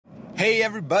Hey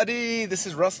everybody, this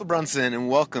is Russell Brunson and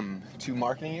welcome to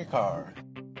Marketing Your Car.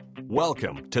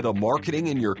 Welcome to the Marketing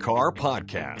in Your Car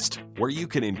podcast, where you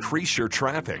can increase your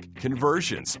traffic,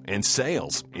 conversions, and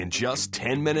sales in just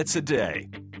 10 minutes a day.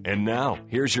 And now,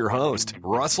 here's your host,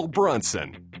 Russell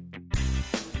Brunson.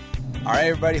 All right,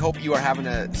 everybody, hope you are having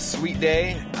a sweet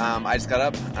day. I just got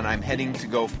up and I'm heading to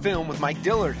go film with Mike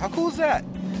Dillard. How cool is that?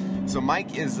 So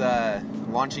Mike is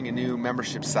launching a new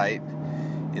membership site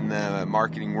in the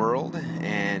marketing world,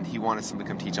 and he wanted someone to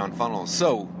come teach on funnels.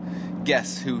 So,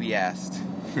 guess who he asked?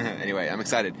 Anyway, I'm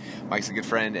excited. Mike's a good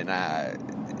friend, and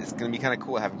it's going to be kind of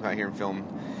cool to have him come out here and film.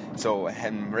 So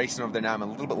I'm racing over there now. I'm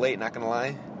a little bit late, not going to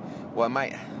lie. Well, I'm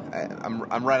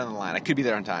right on the line. I could be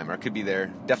there on time, or I could be there,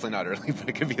 definitely not early, but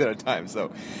I could be there on time.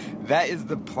 So that is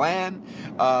the plan.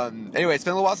 Anyway, it's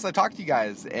been a little while since I talked to you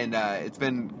guys, and it's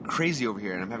been crazy over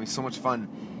here, and I'm having so much fun.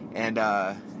 And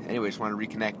anyway, just want to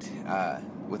reconnect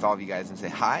with all of you guys and say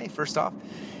hi, first off.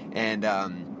 And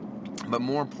but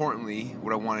more importantly,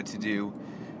 what I wanted to do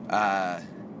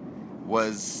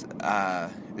was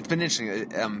it's been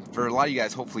interesting. For a lot of you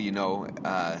guys, hopefully you know,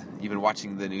 you've been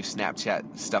watching the new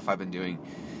Snapchat stuff I've been doing.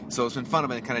 So it's been fun. I've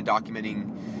been kind of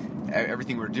documenting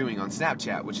everything we're doing on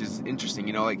Snapchat, which is interesting.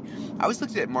 You know, like, I always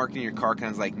looked at Marketing Your Car kind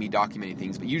of like me documenting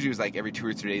things, but usually it was like every 2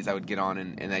 or 3 days I would get on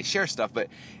and I share stuff. But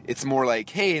it's more like,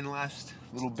 hey, in the last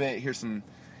little bit, here's some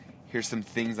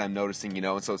things I'm noticing, you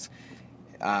know. And so it's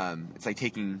like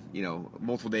taking, you know,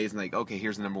 multiple days and like, okay,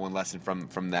 here's the number one lesson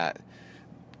from that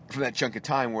chunk of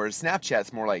time. Whereas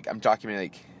Snapchat's more like I'm documenting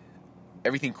like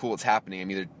everything cool that's happening.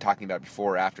 I'm either talking about it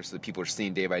before or after, so that people are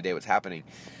seeing day by day what's happening.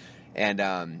 And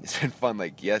it's been fun.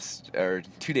 Like 2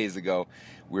 days ago,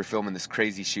 we were filming this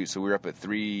crazy shoot. So we were up at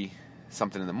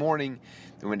 3-something in the morning.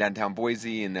 Then we went downtown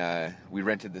Boise, and we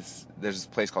rented this. There's this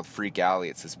place called Freak Alley.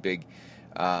 It's this big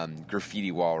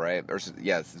graffiti wall, right?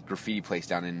 It's this graffiti place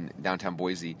down in downtown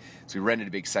Boise. So we rented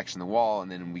a big section of the wall,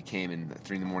 and then we came in at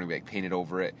 3 in the morning. We like painted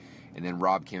over it, and then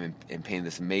Rob came and painted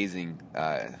this amazing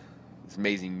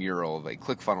mural of like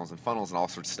ClickFunnels and all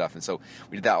sorts of stuff. And so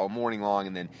we did that all morning long,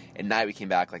 and then at night we came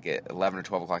back like at 11 or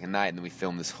 12 o'clock at night, and then we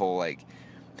filmed this whole like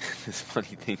this funny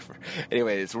thing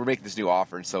anyway, so we're making this new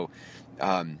offer. And so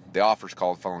the offer is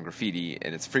called Funnel and Graffiti,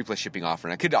 and it's free plus shipping offer.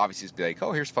 And I could obviously just be like,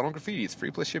 oh, here's Funnel and Graffiti, it's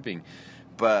free plus shipping.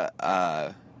 But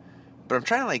I'm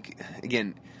trying to, like,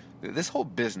 again, this whole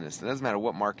business, it doesn't matter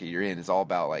what market you're in, is all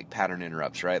about like pattern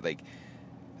interrupts, right? Like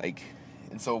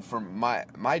and so for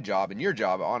my job and your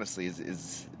job, honestly,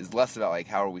 is less about like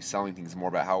how are we selling things, more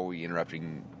about how are we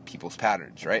interrupting people's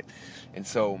patterns, right? And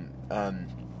so,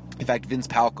 in fact, Vince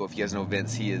Palco, if you guys know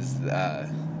Vince, he owns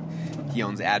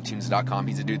AdTunes.com.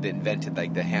 He's a dude that invented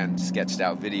like the hand sketched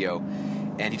out video.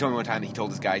 And he told me one time that he told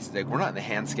his guys, he's like, we're not in the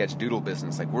hand sketch doodle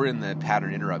business. Like, we're in the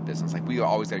pattern interrupt business. Like, we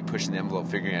always got to be pushing the envelope,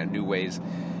 figuring out new ways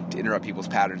to interrupt people's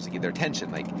patterns to get their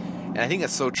attention. Like, and I think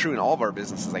that's so true in all of our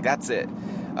businesses. Like, that's it.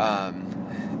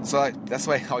 So that's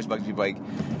why I always bug people. I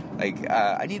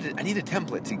need a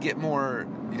template to get more,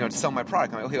 you know, to sell my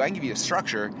product. I'm like, okay, I can give you a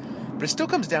structure, but it still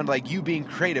comes down to like you being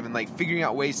creative and like figuring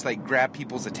out ways to like grab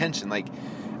people's attention. Like,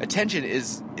 attention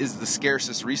is the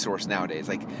scarcest resource nowadays.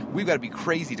 Like, we've got to be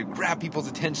crazy to grab people's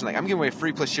attention. Like, I'm giving away a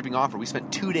free plus shipping offer. We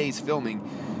spent 2 days filming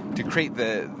to create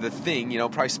the thing, you know,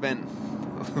 probably spent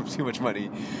too much money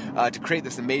to create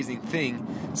this amazing thing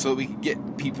so that we could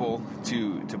get people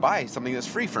to buy something that's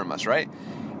free from us, right?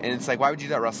 And it's like, why would you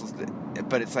do that, Russell?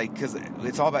 But it's like, because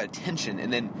it's all about attention,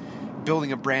 and then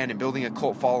building a brand and building a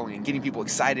cult following and getting people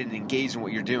excited and engaged in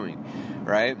what you're doing,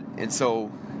 right? And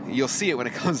so you'll see it when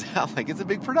it comes out. Like, it's a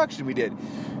big production we did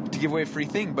to give away a free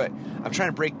thing, but I'm trying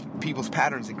to break people's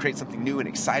patterns and create something new and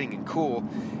exciting and cool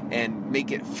and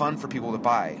make it fun for people to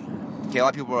buy. Okay, a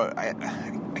lot of people I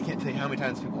can't tell you how many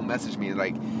times people message me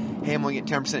like, hey, I'm only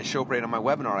getting 10% show up rate on my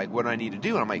webinar. Like, what do I need to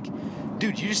do? And I'm like,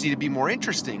 dude, you just need to be more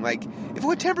interesting. Like, if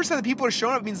only 10% of the people are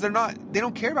showing up, it means they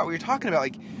don't care about what you're talking about.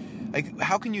 Like,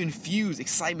 how can you infuse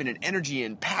excitement and energy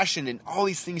and passion and all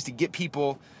these things to get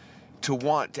people to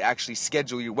want to actually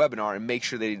schedule your webinar and make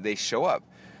sure they show up?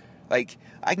 Like,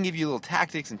 I can give you little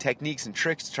tactics and techniques and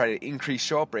tricks to try to increase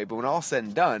show up rate, but when all's said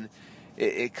and done,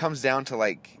 it comes down to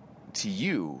like, to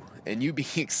you and you being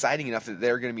exciting enough that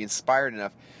they're going to be inspired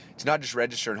enough to not just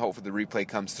register and hope for the replay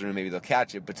comes through and maybe they'll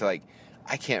catch it, but to like,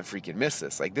 I can't freaking miss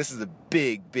this. Like, this is a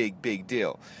big, big, big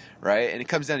deal, right? And it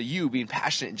comes down to you being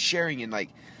passionate and sharing and like,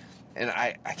 and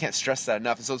I can't stress that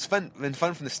enough. And so it's been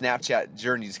fun from the Snapchat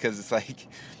journeys because it's like,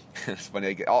 it's funny.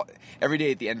 Like every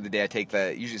day at the end of the day, I take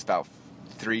usually it's about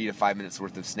 3 to 5 minutes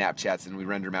worth of Snapchats and we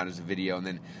render them out as a video and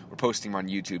then we're posting them on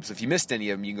YouTube. So if you missed any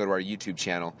of them, you can go to our YouTube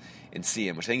channel and see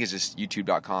them, which I think is just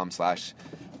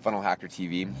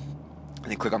youtube.com/funnelhackertv.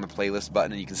 and then click on the playlist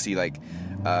button, and you can see like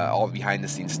all the behind the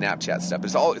scenes Snapchat stuff.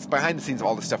 It's behind the scenes of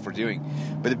all the stuff we're doing.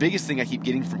 But the biggest thing I keep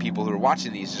getting from people who are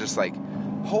watching these is just like,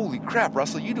 holy crap,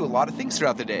 Russell, you do a lot of things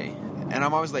throughout the day. And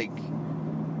I'm always like,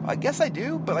 I guess I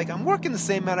do, but like I'm working the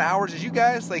same amount of hours as you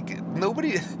guys. Like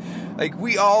nobody, like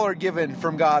we all are given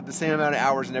from God the same amount of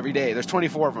hours in every day. There's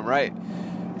 24 of them, right?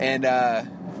 And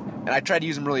I try to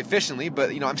use them really efficiently, but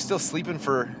I'm still sleeping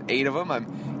for 8 of them.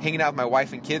 I'm hanging out with my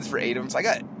wife and kids for 8 of them. So I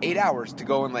got 8 hours to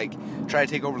go and like try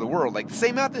to take over the world. Like the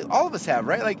same amount that all of us have,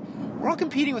 right? Like we're all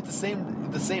competing with the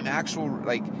same actual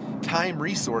like time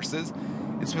resources.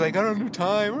 It's like, I don't have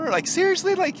time. Or like,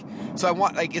 seriously? Like, so I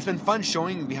want, like, it's been fun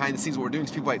showing behind the scenes what we're doing.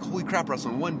 Because people are like, holy crap,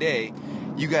 Russell, in one day,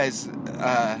 you guys,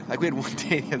 like, we had one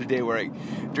day the other day where,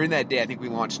 like, during that day, I think we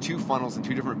launched 2 funnels in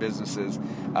 2 different businesses.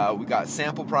 We got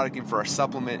sample product in for our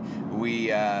supplement. We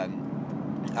did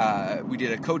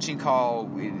a coaching call.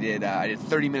 I did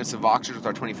 30 minutes of Voxers with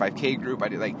our 25K group.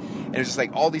 And it was just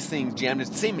like all these things jammed in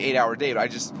the same 8-hour day.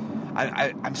 But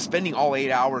I'm spending all 8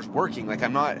 hours working. Like,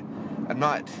 I'm not,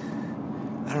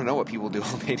 I don't know what people do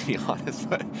all day, to be honest,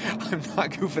 but I'm not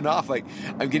goofing off. Like,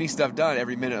 I'm getting stuff done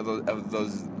every minute of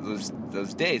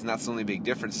those days, and that's the only big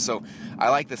difference. So I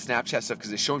like the Snapchat stuff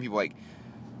because it's showing people like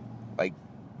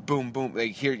boom, boom,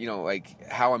 like here, like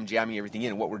how I'm jamming everything in,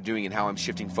 and what we're doing, and how I'm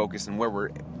shifting focus, and where we're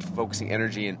focusing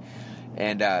energy, and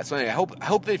so anyway, I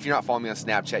hope that if you're not following me on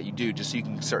Snapchat, you do, just so you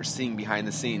can start seeing behind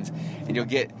the scenes, and you'll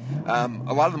get a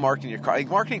lot of the marketing in your car. Like,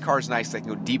 marketing car is nice, so I can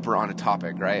go deeper on a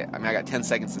topic, right? I mean, I got 10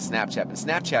 seconds to Snapchat, but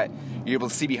Snapchat, you're able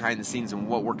to see behind the scenes and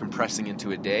what we're compressing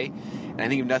into a day, and I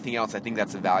think if nothing else, I think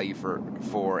that's a value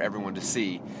for everyone to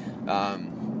see,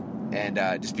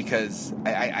 just because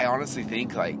I honestly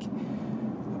think, like,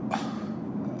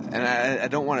 and I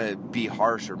don't want to be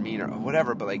harsh or mean or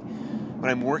whatever, but like, when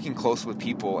I'm working close with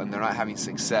people and they're not having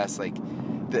success, like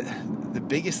the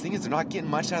biggest thing is they're not getting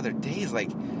much out of their days. Like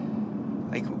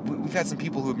we've had some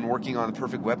people who have been working on the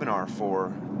perfect webinar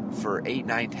for 8,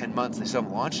 9, 10 months. And they still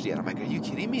haven't launched yet. I'm like, are you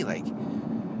kidding me? Like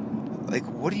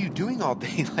what are you doing all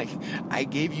day? Like, I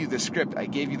gave you the script, I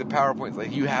gave you the PowerPoints.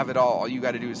 Like, you have it all. All you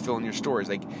got to do is fill in your stories.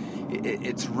 Like,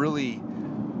 it's really.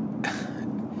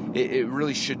 It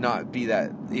really should not be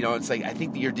that. It's like, I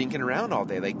think that you're dinking around all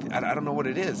day. Like, I don't know what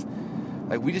it is.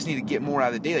 Like, we just need to get more out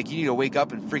of the day. Like, you need to wake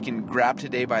up and freaking grab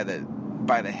today by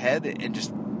the head and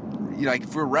just, like,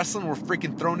 if we're wrestling, we're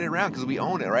freaking throwing it around because we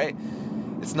own it, right?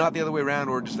 It's not the other way around.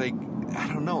 Or just like, I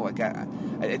don't know. Like, I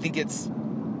think it's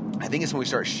when we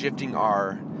start shifting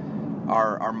our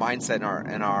mindset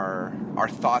and our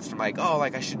thoughts from like, oh,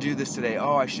 like I should do this today.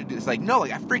 Oh, I should do this. Like, no,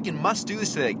 like I freaking must do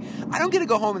this today. I don't get to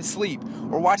go home and sleep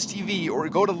or watch TV or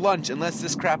go to lunch unless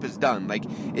this crap is done. Like,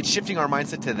 it's shifting our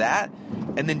mindset to that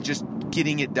and then just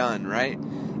getting it done, right?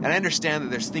 And I understand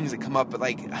that there's things that come up, but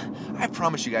like, I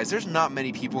promise you guys, there's not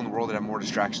many people in the world that have more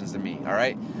distractions than me, all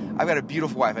right? I've got a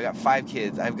beautiful wife. I've got 5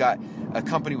 kids. I've got a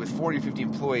company with 40 or 50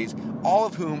 employees, all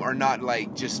of whom are not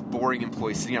like just boring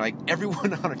employees sitting there. Like,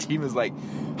 everyone on our team is like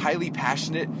highly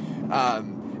passionate.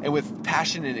 And with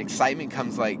passion and excitement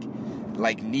comes like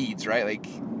needs, right? Like,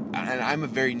 and I'm a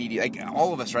very needy, like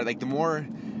all of us, right? Like, the more,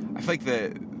 I feel like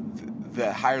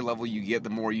the higher level you get, the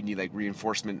more you need like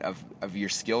reinforcement of your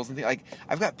skills and things. Like,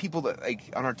 I've got people that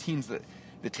like on our teams that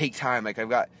take time. Like, I've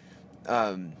got,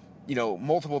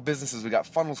 multiple businesses. We got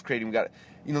funnels creating. We got,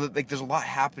 like, there's a lot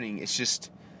happening. It's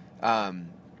just, and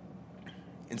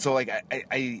so like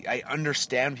I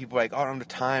understand people like, oh, I don't have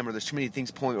time, or there's too many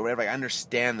things pulling or whatever. I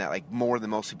understand that like more than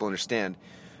most people understand.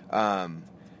 But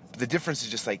the difference is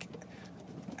just like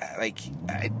I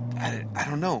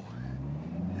don't know.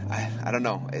 I don't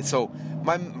know. So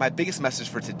my biggest message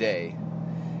for today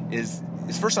is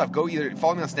first off, go either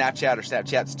follow me on Snapchat, or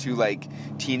Snapchat's too like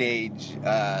teenage,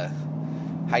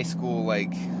 high school,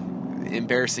 like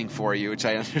embarrassing for you, which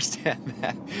I understand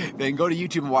that. Then go to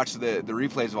YouTube and watch the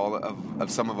replays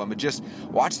of some of them. But just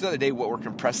watch the other day what we're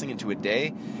compressing into a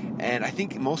day, and I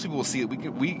think most people will see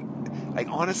that we like,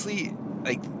 honestly,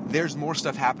 like, there's more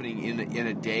stuff happening in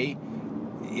a day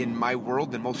in my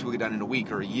world than most people get done in a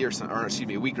week or a year, or excuse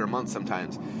me, a week or a month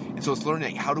sometimes. And so it's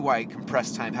learning, like, how do I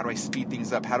compress time? How do I speed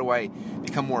things up? How do I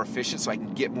become more efficient so I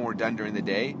can get more done during the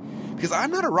day? Because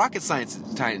I'm not a rocket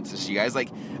scientist, you guys. Like,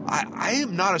 I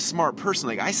am not a smart person.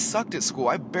 Like, I sucked at school.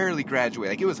 I barely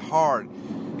graduated. Like, it was hard.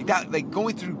 Like, that, like,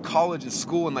 going through college and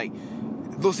school, and like,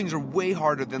 those things are way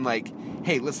harder than like,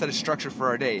 hey, let's set a structure for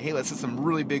our day. Hey, let's set some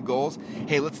really big goals.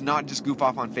 Hey, let's not just goof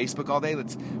off on Facebook all day.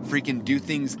 Let's freaking do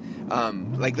things,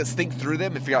 like, let's think through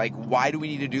them and figure out, like, why do we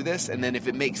need to do this? And then if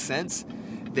it makes sense,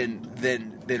 then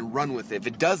run with it. If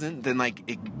it doesn't, then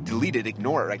like, delete it,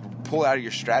 ignore it, like, pull it out of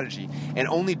your strategy, and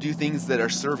only do things that are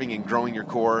serving and growing your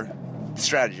core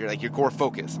strategy, like your core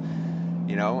focus,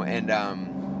 you know. And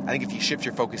I think if you shift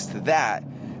your focus to that,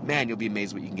 man, you'll be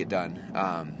amazed what you can get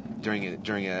done during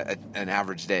an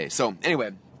average day. So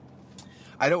anyway,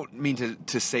 I don't mean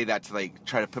to say that to like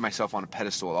try to put myself on a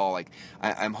pedestal at all. Like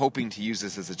I'm hoping to use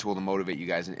this as a tool to motivate you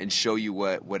guys and show you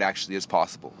what actually is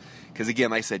possible. Because again,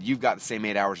 like I said, you've got the same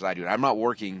 8 hours that I do. And I'm not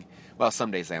working. Well,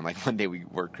 some days I am. Like one day we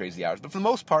work crazy hours, but for the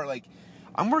most part, like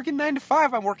I'm working 9 to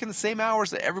 5. I'm working the same hours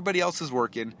that everybody else is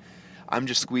working. I'm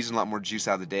just squeezing a lot more juice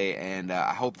out of the day, and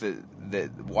I hope that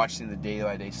watching the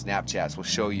day-by-day Snapchats will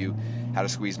show you how to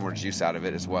squeeze more juice out of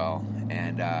it as well.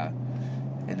 And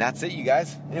that's it, you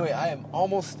guys. Anyway, I am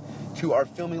almost to our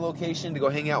filming location to go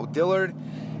hang out with Dillard,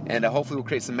 and hopefully we'll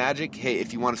create some magic. Hey,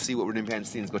 if you want to see what we're doing behind the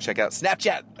scenes, go check out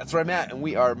Snapchat. That's where I'm at, and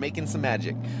we are making some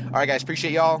magic. All right, guys,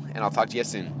 appreciate y'all, and I'll talk to you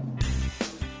soon.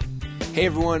 Hey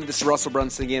everyone, this is Russell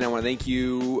Brunson again. I want to thank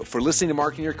you for listening to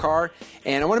Marketing Your Car,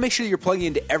 and I want to make sure that you're plugging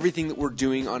into everything that we're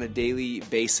doing on a daily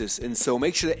basis. And so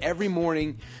make sure that every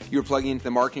morning you're plugging into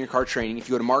the Marketing Your Car training. If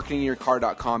you go to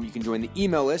marketinginyourcar.com, you can join the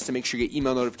email list and make sure you get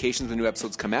email notifications when new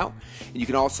episodes come out. And you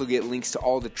can also get links to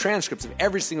all the transcripts of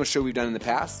every single show we've done in the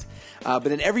past. But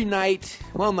then every night,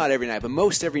 well, not every night, but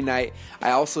most every night,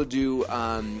 I also do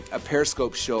a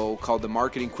Periscope show called the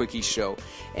Marketing Quickie Show.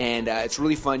 And it's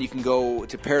really fun. You can go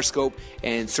to Periscope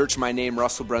and search my name,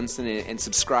 Russell Brunson, and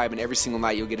subscribe. And every single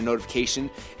night you'll get a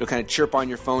notification. It'll kind of chirp on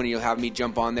your phone, and you'll have me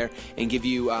jump on there and give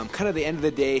you kind of the end of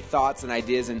the day thoughts and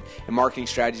ideas and marketing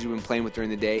strategies we've been playing with during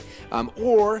the day.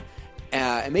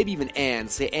 And maybe even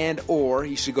or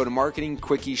you should go to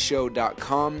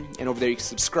marketingquickieshow.com, and over there you can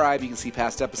subscribe, you can see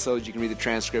past episodes, you can read the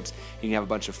transcripts, you can have a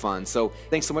bunch of fun. So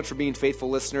thanks so much for being faithful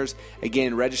listeners.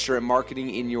 Again, register at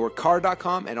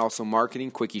marketinginyourcar.com and also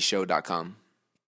marketingquickieshow.com.